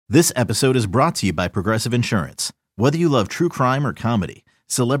This episode is brought to you by Progressive Insurance. Whether you love true crime or comedy,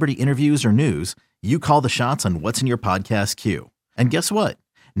 celebrity interviews or news, you call the shots on what's in your podcast queue. And guess what?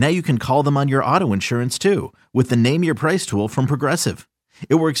 Now you can call them on your auto insurance too with the Name Your Price tool from Progressive.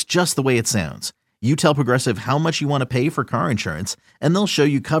 It works just the way it sounds. You tell Progressive how much you want to pay for car insurance, and they'll show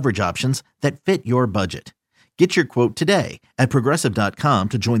you coverage options that fit your budget. Get your quote today at Progressive.com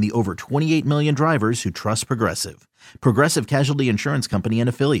to join the over 28 million drivers who trust Progressive. Progressive Casualty Insurance Company and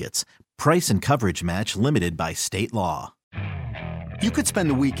Affiliates. Price and coverage match limited by state law. You could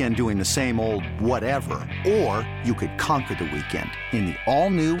spend the weekend doing the same old whatever, or you could conquer the weekend in the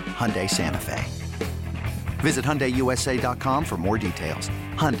all-new Hyundai Santa Fe. Visit HyundaiUSA.com for more details.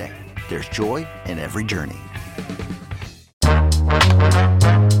 Hyundai, there's joy in every journey.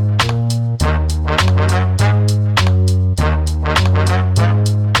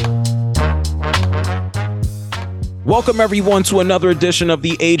 Welcome, everyone, to another edition of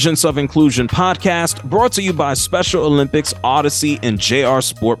the Agents of Inclusion podcast, brought to you by Special Olympics, Odyssey, and JR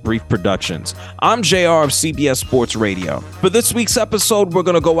Sport Brief Productions. I'm JR of CBS Sports Radio. For this week's episode, we're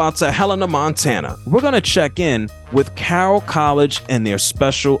going to go out to Helena, Montana. We're going to check in with Carroll College and their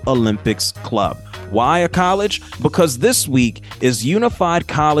Special Olympics Club. Why a college? Because this week is Unified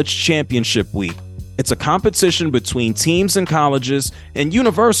College Championship Week. It's a competition between teams and colleges and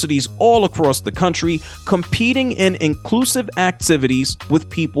universities all across the country competing in inclusive activities with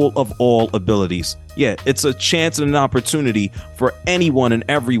people of all abilities. Yeah, it's a chance and an opportunity for anyone and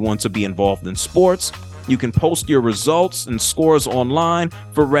everyone to be involved in sports. You can post your results and scores online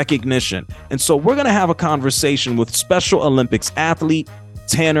for recognition. And so we're going to have a conversation with Special Olympics athlete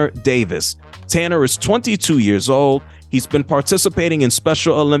Tanner Davis. Tanner is 22 years old. He's been participating in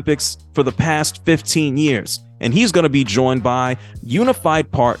Special Olympics for the past 15 years, and he's going to be joined by unified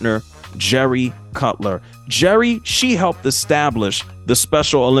partner Jerry Cutler. Jerry, she helped establish the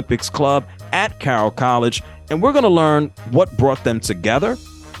Special Olympics Club at Carroll College, and we're going to learn what brought them together,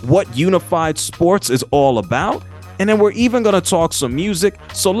 what unified sports is all about, and then we're even going to talk some music.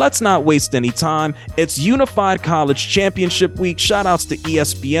 So let's not waste any time. It's Unified College Championship Week. Shout outs to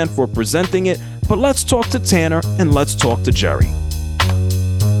ESPN for presenting it. But let's talk to Tanner and let's talk to Jerry.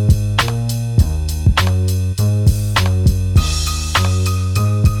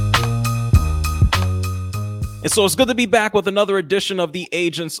 And so it's good to be back with another edition of the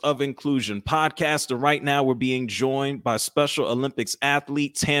Agents of Inclusion podcast. And right now we're being joined by Special Olympics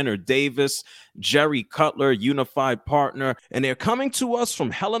athlete Tanner Davis, Jerry Cutler, unified partner, and they're coming to us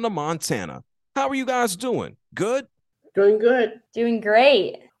from Helena, Montana. How are you guys doing? Good? Doing good. Doing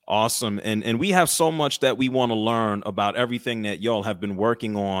great. Awesome. And we have so much that we want to learn about everything that y'all have been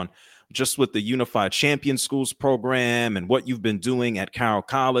working on just with the Unified Champion Schools program and what you've been doing at Carroll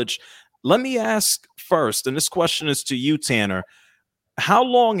College. Let me ask first, and this question is to you, Tanner. How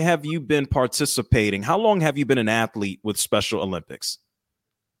long have you been participating? How long have you been an athlete with Special Olympics?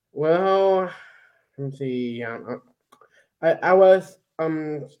 Well, let me see. I was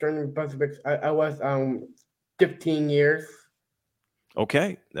starting Olympics. I was 15 years.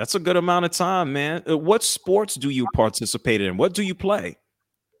 Okay, that's a good amount of time, man. What sports do you participate in? What do you play?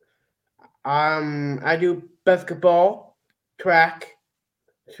 I do basketball, track,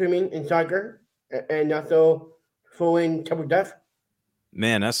 swimming, and soccer, and also throwing table dust.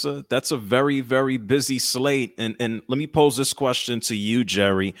 Man, that's a very, very busy slate. And let me pose this question to you,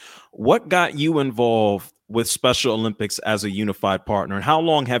 Jerry. What got you involved with Special Olympics as a unified partner, and how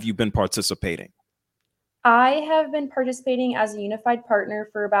long have you been participating? I have been participating as a unified partner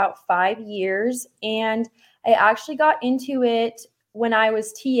for about 5 years, and I actually got into it when I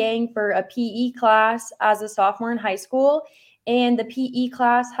was TAing for a PE class as a sophomore in high school, and the PE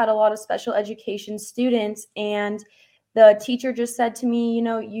class had a lot of special education students, and the teacher just said to me, you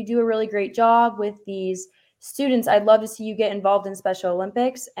know, you do a really great job with these students. I'd love to see you get involved in Special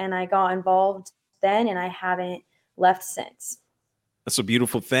Olympics, and I got involved then, and I haven't left since. That's a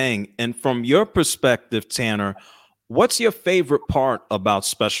beautiful thing. And from your perspective, Tanner, what's your favorite part about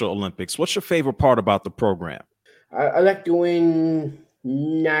Special Olympics? What's your favorite part about the program? I like doing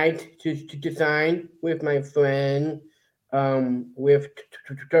night to design with my friend, with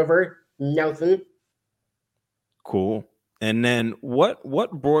Trevor Nelson. Cool. And then what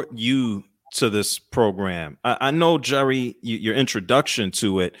brought you to this program? I know, Jerry, your introduction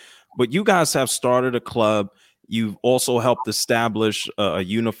to it, but you guys have started a club. You've also helped establish a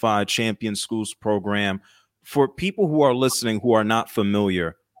Unified Champion Schools program. For people who are listening who are not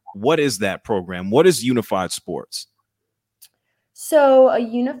familiar, what is that program? What is Unified Sports? So a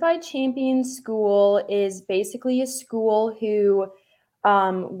Unified Champion School is basically a school who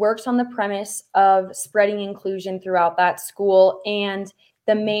works on the premise of spreading inclusion throughout that school. And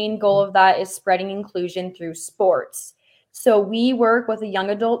the main goal of that is spreading inclusion through sports. So we work with a young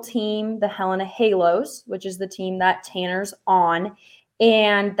adult team, the Helena Halos, which is the team that Tanner's on.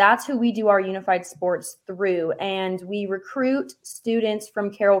 And that's who we do our unified sports through. And we recruit students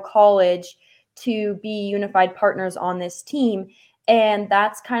from Carroll College to be unified partners on this team. And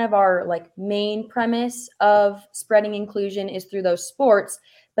that's kind of our main premise of spreading inclusion is through those sports.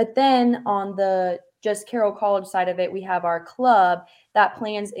 But then on the just Carroll College side of it, we have our club that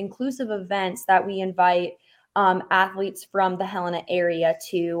plans inclusive events that we invite athletes from the Helena area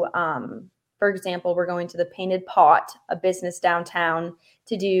to. For example, we're going to the Painted Pot, a business downtown,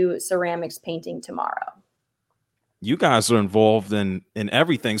 to do ceramics painting tomorrow. You guys are involved in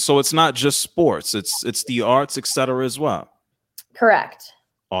everything. So it's not just sports, it's the arts, etc. as well. Correct.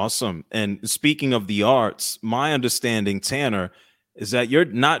 Awesome. And speaking of the arts, my understanding, Tanner, is that you're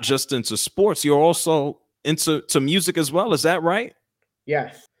not just into sports, you're also into music as well. Is that right?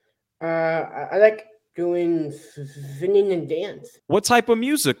 Yes. I like doing singing and dance. What type of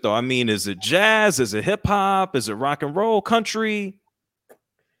music, though? I mean, is it jazz? Is it hip hop? Is it rock and roll, country?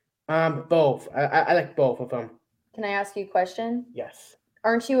 Both. I like both of them. Can I ask you a question? Yes.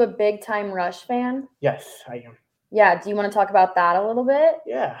 Aren't you a big time Rush fan? Yes, I am. Yeah. Do you want to talk about that a little bit?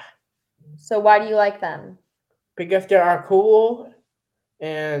 Yeah. So why do you like them? Because they are cool,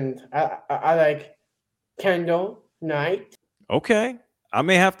 and I like Candle Night. Okay. I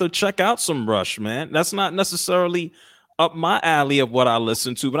may have to check out some Rush, man. That's not necessarily up my alley of what I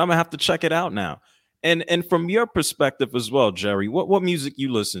listen to, but I'm gonna have to check it out now. And from your perspective as well, Jerry, what music you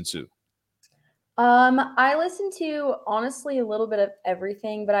listen to? I listen to honestly a little bit of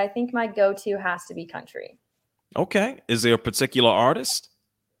everything, but I think my go-to has to be country. Okay. Is there a particular artist?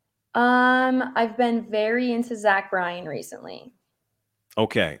 I've been very into Zach Bryan recently.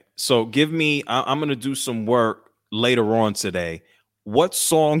 Okay. So I'm gonna do some work later on today. What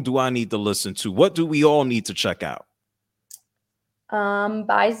song do I need to listen to? What do we all need to check out?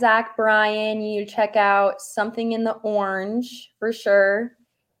 By Zach Bryan, you check out Something in the Orange for sure.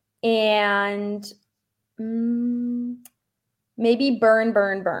 And maybe Burn,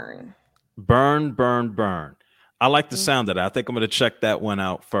 Burn, Burn. Burn, Burn, Burn. I like the sound of that. I think I'm going to check that one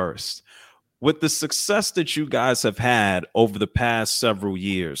out first. With the success that you guys have had over the past several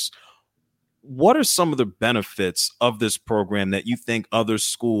years, what are some of the benefits of this program that you think other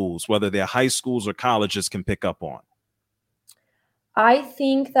schools, whether they're high schools or colleges, can pick up on? I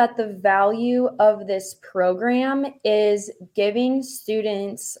think that the value of this program is giving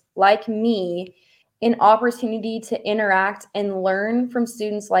students like me an opportunity to interact and learn from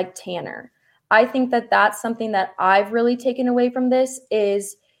students like Tanner. I think that that's something that I've really taken away from this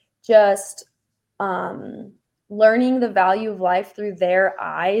is just learning the value of life through their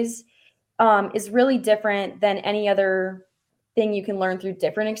eyes is really different than any other thing you can learn through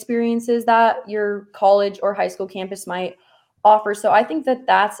different experiences that your college or high school campus might offer. So I think that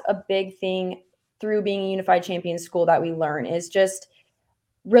that's a big thing through being a unified champion school that we learn is just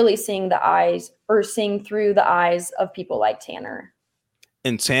really seeing through the eyes of people like Tanner.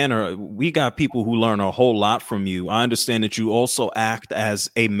 And Tanner, we got people who learn a whole lot from you. I understand that you also act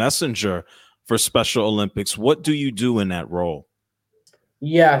as a messenger for Special Olympics. What do you do in that role?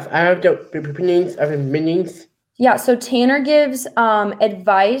 Yes, I have the opinions of the meetings. Yeah, so Tanner gives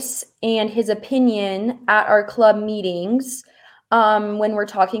advice and his opinion at our club meetings when we're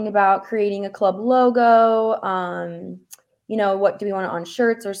talking about creating a club logo, what do we want on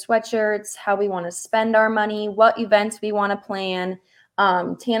shirts or sweatshirts, how we want to spend our money, what events we want to plan.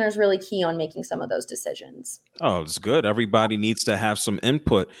 Tanner's really key on making some of those decisions. Oh, it's good. Everybody needs to have some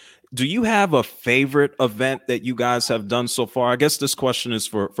input. Do you have a favorite event that you guys have done so far? I guess this question is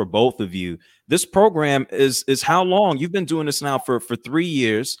for both of you. This program is how long? You've been doing this now for 3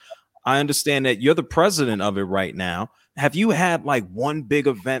 years. I understand that you're the president of it right now. Have you had like one big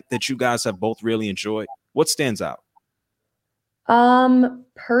event that you guys have both really enjoyed? What stands out?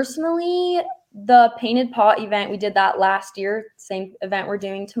 Personally, the Painted Pot event, we did that last year, same event we're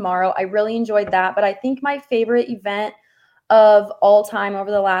doing tomorrow. I really enjoyed that, but I think my favorite event of all time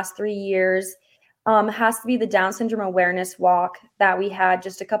over the last 3 years has to be the Down Syndrome Awareness Walk that we had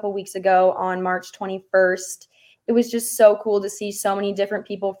just a couple weeks ago on March 21st. It was just so cool to see so many different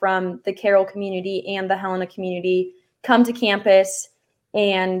people from the Carroll community and the Helena community come to campus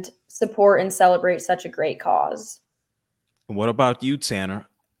and support and celebrate such a great cause. What about you, Tanner?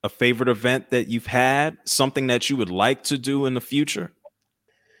 A favorite event that you've had, something that you would like to do in the future?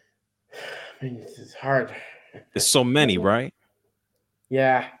 I mean, this is hard. There's so many, right?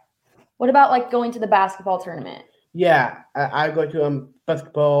 Yeah. What about like going to the basketball tournament? Yeah, I go to a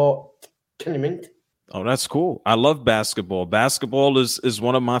basketball tournament. Oh, that's cool. I love basketball. Basketball is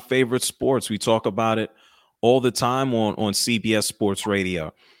one of my favorite sports. We talk about it all the time on CBS Sports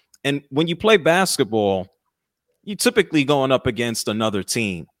Radio. And when you play basketball, you typically going up against another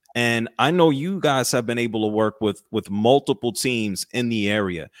team. And I know you guys have been able to work with multiple teams in the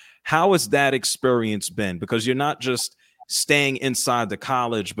area. How has that experience been? Because you're not just staying inside the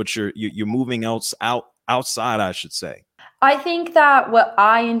college, but you're moving outside, I should say. I think that what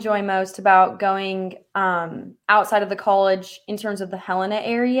I enjoy most about going outside of the college in terms of the Helena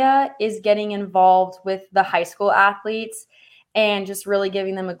area is getting involved with the high school athletes and just really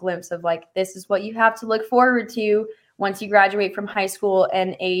giving them a glimpse of like, this is what you have to look forward to once you graduate from high school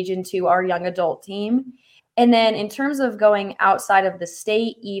and age into our young adult team. And then in terms of going outside of the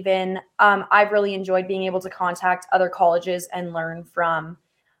state, even, I've really enjoyed being able to contact other colleges and learn from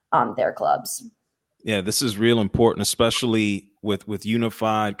their clubs. Yeah, this is real important, especially with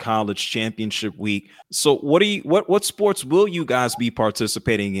Unified College Championship Week. So what sports will you guys be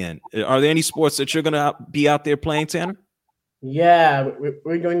participating in? Are there any sports that you're going to be out there playing, Tanner? Yeah,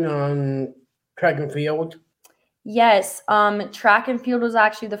 we're doing track and field. Yes, track and field was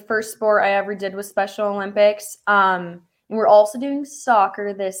actually the first sport I ever did with Special Olympics. And we're also doing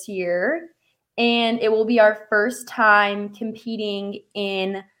soccer this year, and it will be our first time competing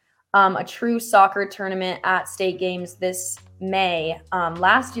in a true soccer tournament at state games this May.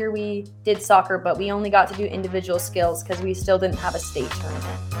 Last year we did soccer, but we only got to do individual skills because we still didn't have a state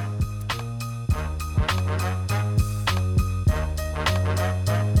tournament.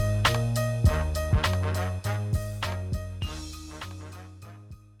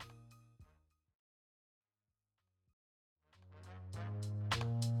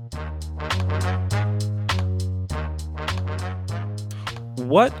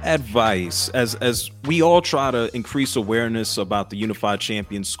 What advice, as we all try to increase awareness about the Unified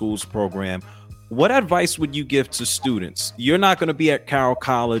Champion Schools program, what advice would you give to students? You're not going to be at Carroll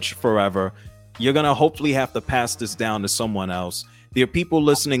College forever. You're going to hopefully have to pass this down to someone else. There are people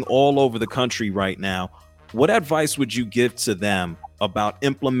listening all over the country right now. What advice would you give to them about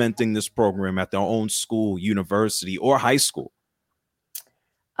implementing this program at their own school, university, or high school?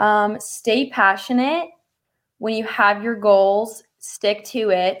 Stay passionate. When you have your goals, stick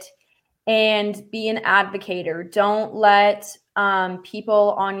to it and be an advocator. Don't let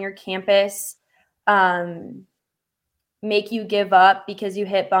people on your campus make you give up because you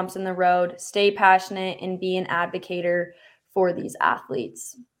hit bumps in the road. Stay passionate and be an advocator for these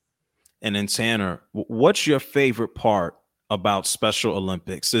athletes. And then Tanner, what's your favorite part about Special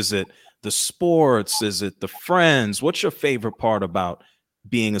Olympics? Is it the sports? Is it the friends? What's your favorite part about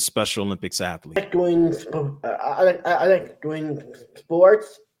being a Special Olympics athlete? I like doing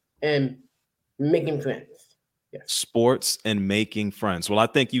sports and making friends. Yes. Sports and making friends. Well, I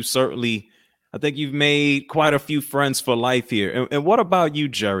think you've made quite a few friends for life here. And what about you,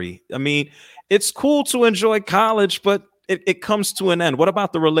 Jerry? I mean, it's cool to enjoy college, but it comes to an end. What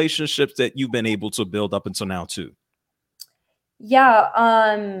about the relationships that you've been able to build up until now too? Yeah,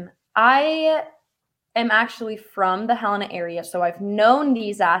 I am actually from the Helena area, so I've known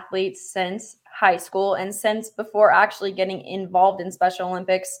these athletes since high school and since before actually getting involved in Special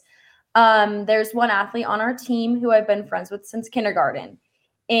Olympics. There's one athlete on our team who I've been friends with since kindergarten,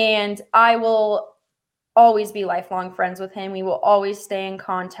 and I will always be lifelong friends with him. We will always stay in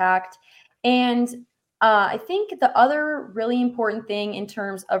contact. And I think the other really important thing in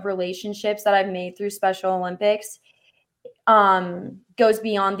terms of relationships that I've made through Special Olympics goes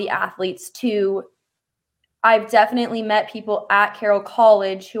beyond the athletes too. I've definitely met people at Carroll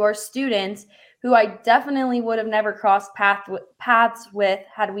College who are students who I definitely would have never crossed paths with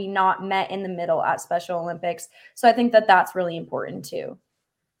had we not met in the middle at Special Olympics. So I think that that's really important too.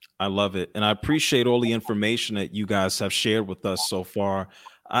 I love it. And I appreciate all the information that you guys have shared with us so far.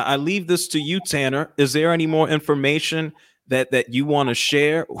 I leave this to you, Tanner. Is there any more information that you want to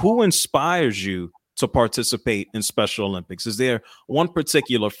share? Who inspires you to participate in Special Olympics? Is there one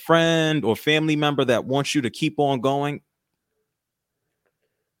particular friend or family member that wants you to keep on going?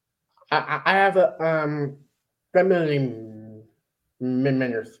 I have a family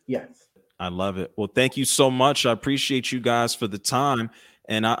members. Yes. I love it. Well, thank you so much. I appreciate you guys for the time.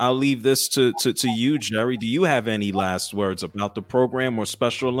 And I'll leave this to you, Jerry. Do you have any last words about the program or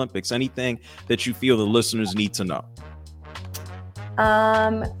Special Olympics? Anything that you feel the listeners need to know?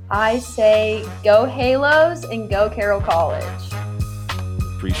 I say go Halos and go Carroll College.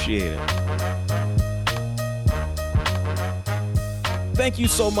 Appreciate it. thank you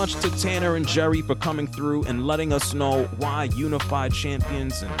so much to Tanner and Jerry for coming through and letting us know why Unified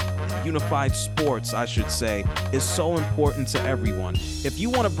Champions and Unified Sports, I should say, is so important to everyone. If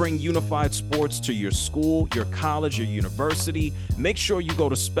you want to bring unified sports to your school, your college, your university, make sure you go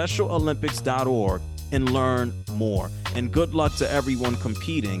to specialolympics.org and learn more. And good luck to everyone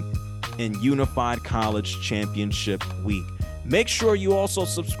competing in Unified College Championship Week. Make sure you also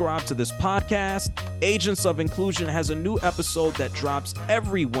subscribe to this podcast. Agents of Inclusion has a new episode that drops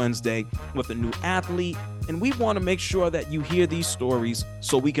every Wednesday with a new athlete, and we want to make sure that you hear these stories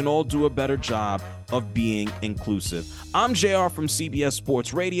so we can all do a better job of being inclusive. I'm JR from CBS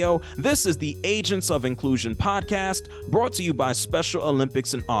Sports Radio. This is the Agents of Inclusion podcast, brought to you by Special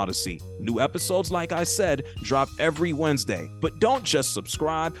Olympics and Odyssey. New episodes, like I said, drop every Wednesday. But don't just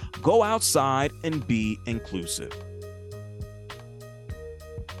subscribe, go outside and be inclusive.